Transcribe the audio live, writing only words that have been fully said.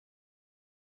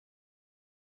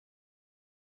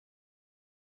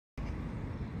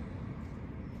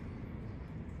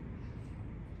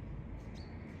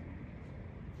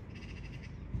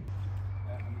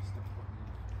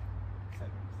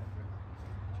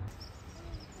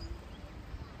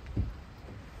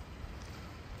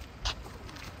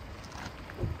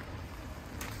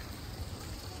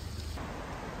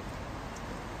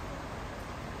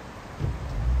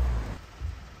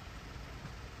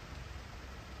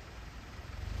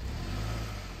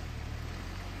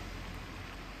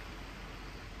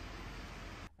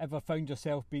Ever found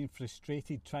yourself being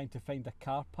frustrated trying to find a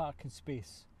car parking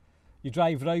space? You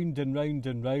drive round and round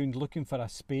and round looking for a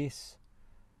space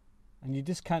and you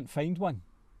just can't find one.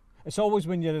 It's always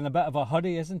when you're in a bit of a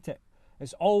hurry, isn't it?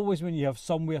 It's always when you have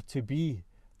somewhere to be,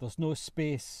 there's no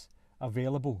space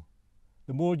available.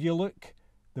 The more you look,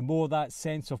 the more that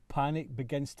sense of panic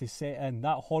begins to set in,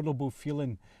 that horrible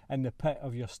feeling in the pit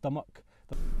of your stomach.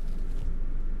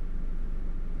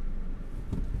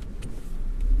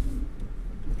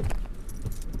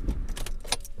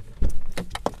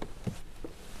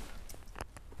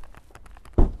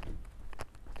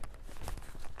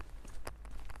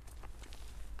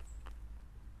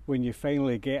 When you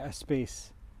finally get a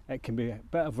space, it can be a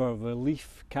bit of a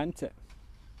relief, can't it?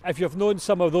 If you've known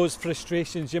some of those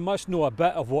frustrations, you must know a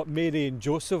bit of what Mary and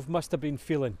Joseph must have been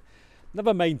feeling.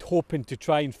 Never mind hoping to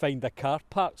try and find a car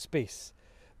park space.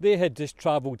 They had just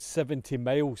travelled 70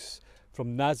 miles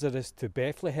from Nazareth to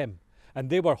Bethlehem, and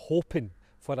they were hoping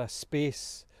for a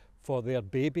space for their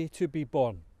baby to be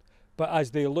born. But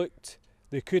as they looked,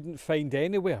 they couldn't find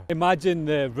anywhere. Imagine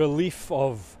the relief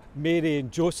of Mary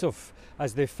and Joseph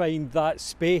as they find that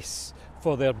space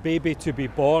for their baby to be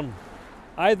born,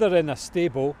 either in a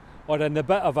stable or in a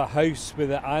bit of a house where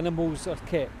the animals are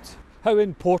kept. How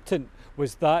important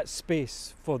was that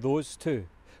space for those two,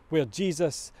 where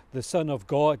Jesus, the Son of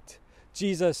God,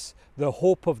 Jesus, the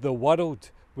hope of the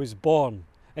world, was born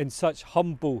in such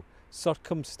humble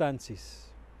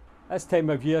circumstances. This time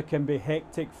of year can be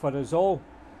hectic for us all.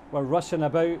 We're rushing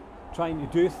about trying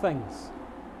to do things,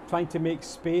 trying to make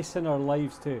space in our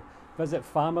lives to visit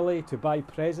family, to buy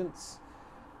presents.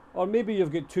 Or maybe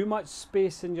you've got too much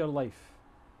space in your life.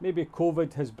 Maybe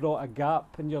COVID has brought a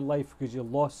gap in your life because you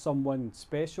lost someone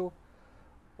special.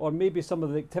 Or maybe some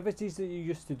of the activities that you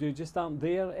used to do just aren't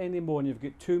there anymore and you've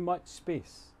got too much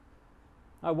space.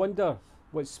 I wonder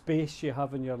what space you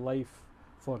have in your life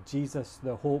for Jesus,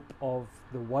 the hope of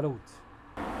the world.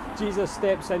 Jesus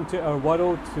steps into our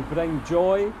world to bring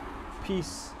joy,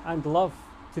 peace and love,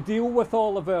 to deal with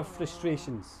all of our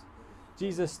frustrations.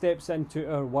 Jesus steps into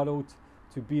our world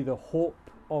to be the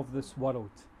hope of this world.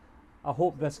 I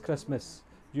hope this Christmas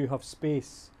you have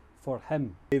space for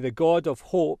Him. May the God of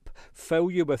hope fill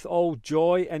you with all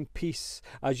joy and peace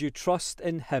as you trust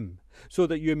in Him, so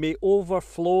that you may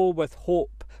overflow with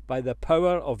hope by the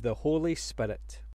power of the Holy Spirit.